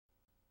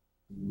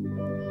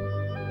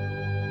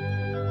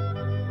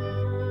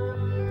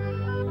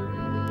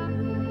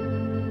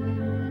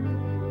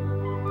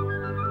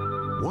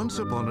Once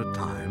upon a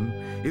time,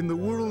 in the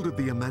world of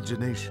the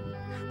imagination,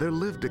 there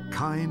lived a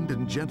kind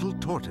and gentle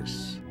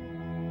tortoise.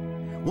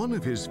 One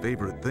of his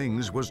favorite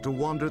things was to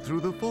wander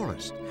through the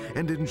forest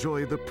and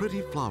enjoy the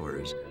pretty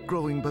flowers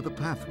growing by the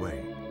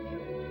pathway.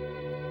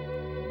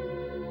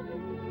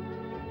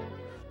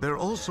 There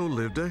also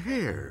lived a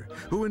hare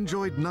who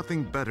enjoyed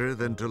nothing better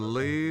than to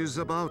laze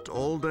about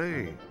all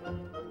day.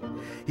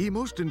 He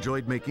most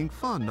enjoyed making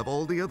fun of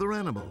all the other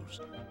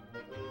animals,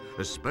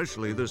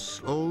 especially the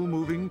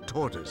slow-moving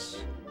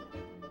tortoise.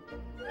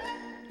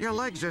 Your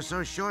legs are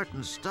so short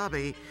and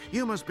stubby,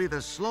 you must be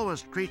the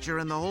slowest creature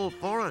in the whole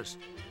forest.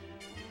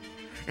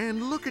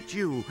 And look at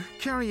you,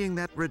 carrying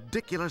that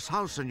ridiculous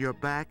house on your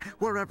back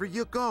wherever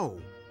you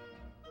go.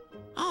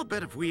 I'll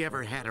bet if we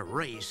ever had a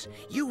race,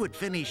 you would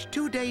finish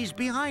 2 days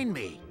behind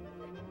me.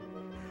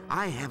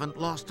 I haven't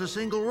lost a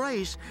single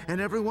race,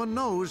 and everyone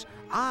knows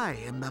I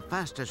am the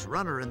fastest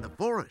runner in the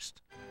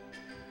forest.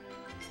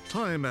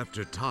 Time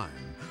after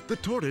time, the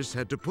tortoise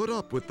had to put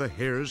up with the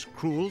hare's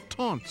cruel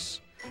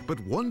taunts.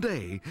 But one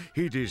day,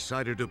 he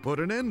decided to put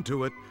an end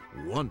to it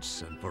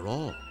once and for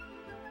all.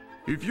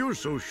 If you're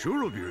so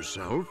sure of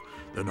yourself,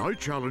 then I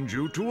challenge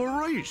you to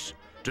a race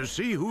to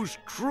see who's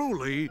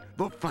truly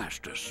the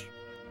fastest.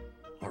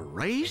 A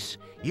race?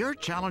 You're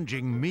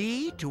challenging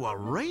me to a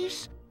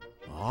race?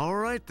 All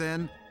right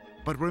then,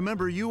 but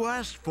remember you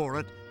asked for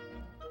it.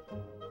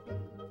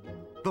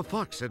 The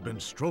fox had been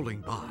strolling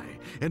by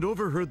and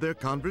overheard their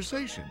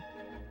conversation.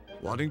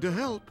 Wanting to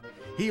help,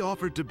 he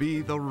offered to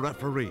be the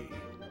referee.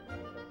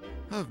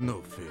 Have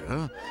no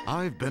fear,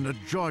 I've been a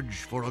judge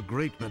for a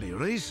great many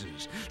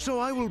races, so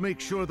I will make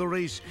sure the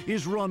race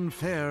is run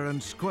fair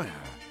and square.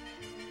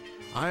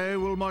 I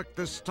will mark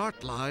the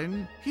start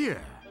line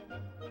here.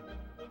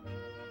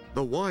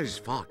 The wise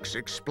fox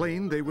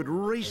explained they would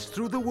race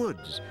through the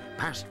woods,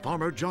 past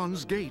Farmer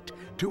John's gate,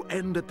 to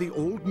end at the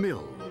old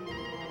mill.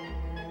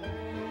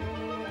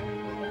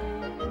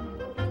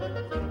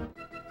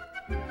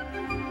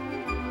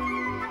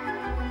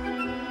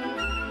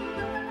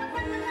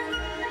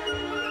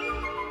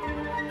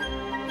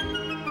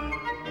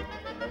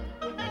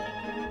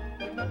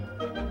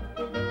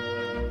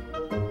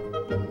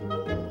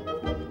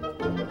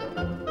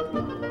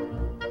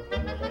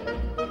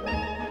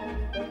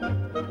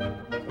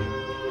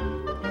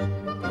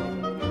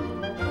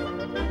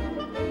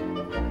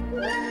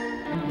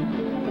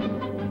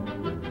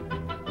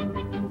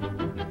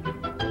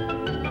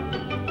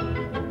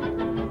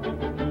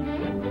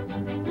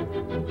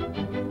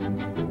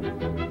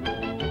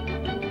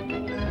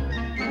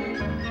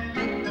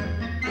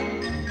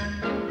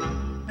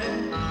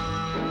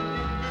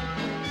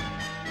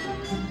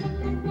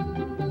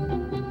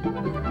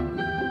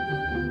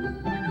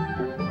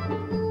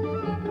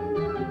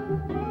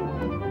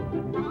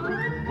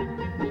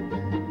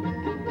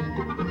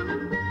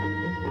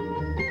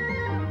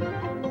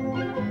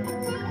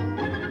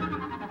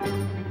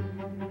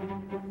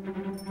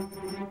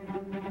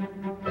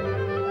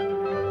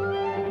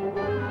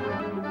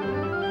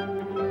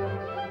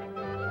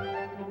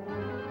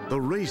 The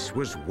race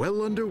was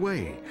well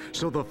underway,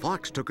 so the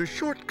fox took a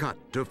shortcut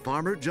to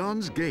Farmer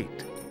John's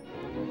gate.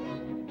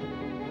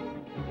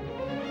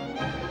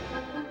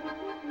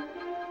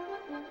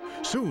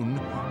 Soon,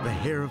 the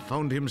hare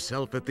found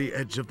himself at the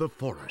edge of the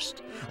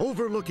forest,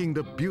 overlooking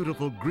the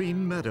beautiful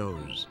green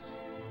meadows.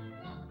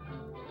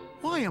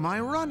 Why am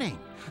I running?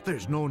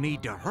 There's no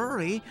need to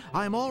hurry.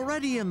 I'm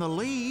already in the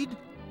lead.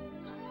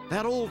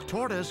 That old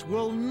tortoise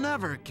will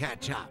never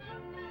catch up.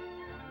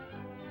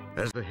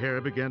 As the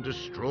hare began to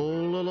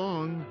stroll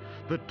along,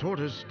 the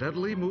tortoise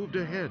steadily moved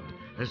ahead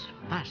as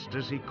fast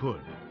as he could.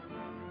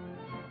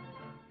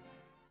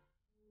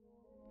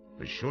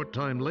 A short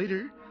time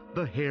later,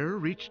 the hare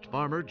reached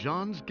Farmer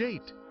John's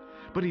gate,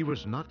 but he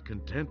was not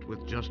content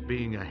with just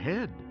being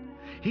ahead.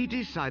 He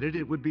decided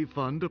it would be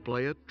fun to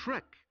play a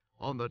trick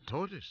on the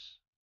tortoise.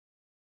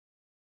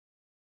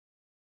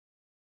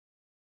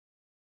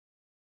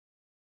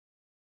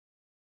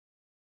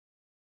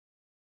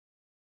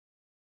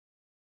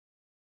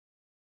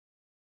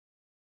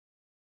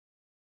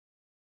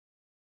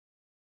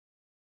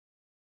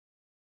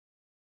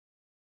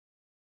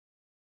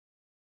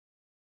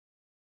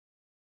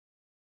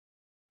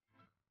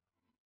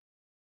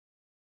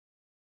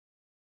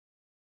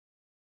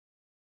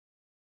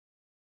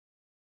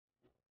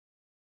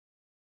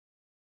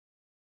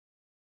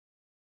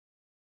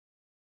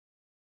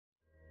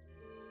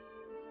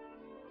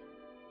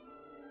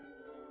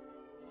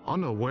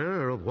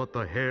 Unaware of what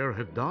the hare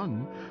had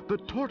done, the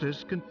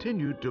tortoise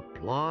continued to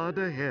plod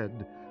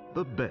ahead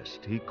the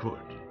best he could.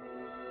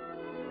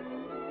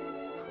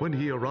 When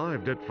he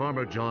arrived at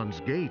Farmer John's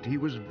gate, he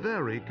was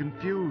very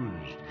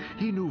confused.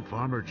 He knew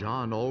Farmer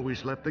John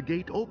always left the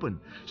gate open,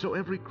 so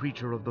every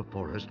creature of the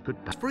forest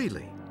could pass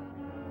freely.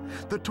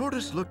 The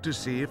tortoise looked to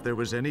see if there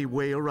was any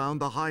way around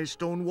the high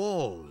stone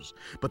walls,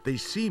 but they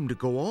seemed to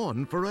go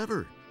on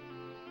forever.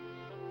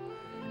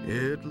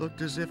 It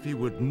looked as if he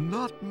would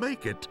not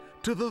make it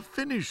to the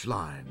finish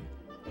line.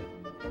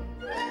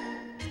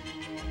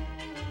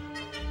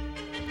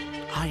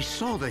 I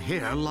saw the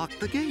hare lock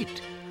the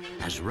gate.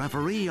 As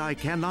referee, I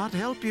cannot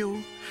help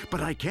you,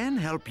 but I can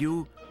help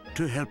you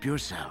to help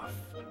yourself.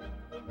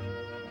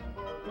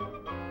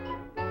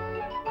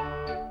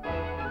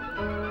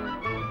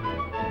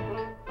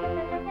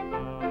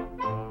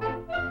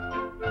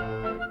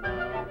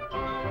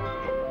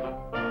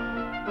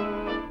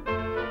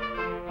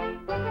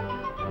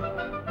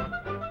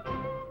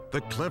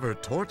 The clever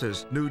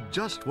tortoise knew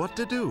just what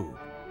to do.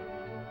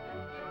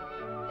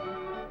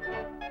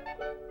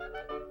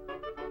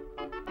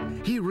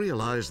 He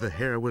realized the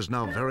hare was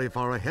now very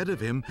far ahead of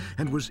him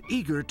and was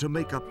eager to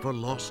make up for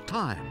lost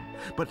time,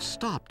 but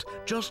stopped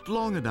just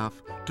long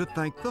enough to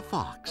thank the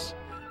fox,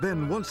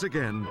 then once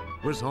again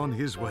was on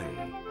his way.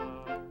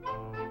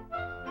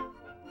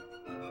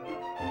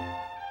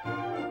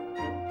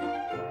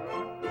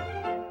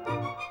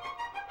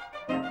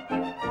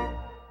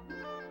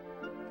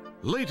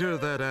 Later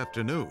that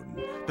afternoon,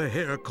 the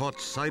hare caught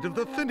sight of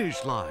the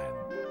finish line.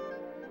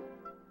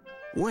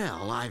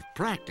 Well, I've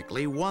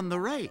practically won the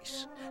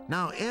race.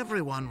 Now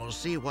everyone will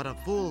see what a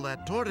fool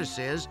that tortoise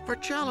is for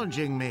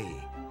challenging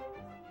me.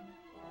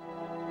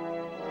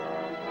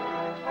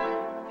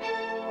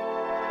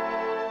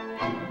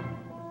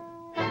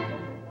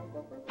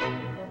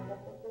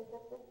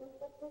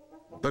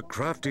 The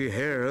crafty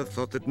hare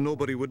thought that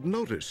nobody would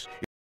notice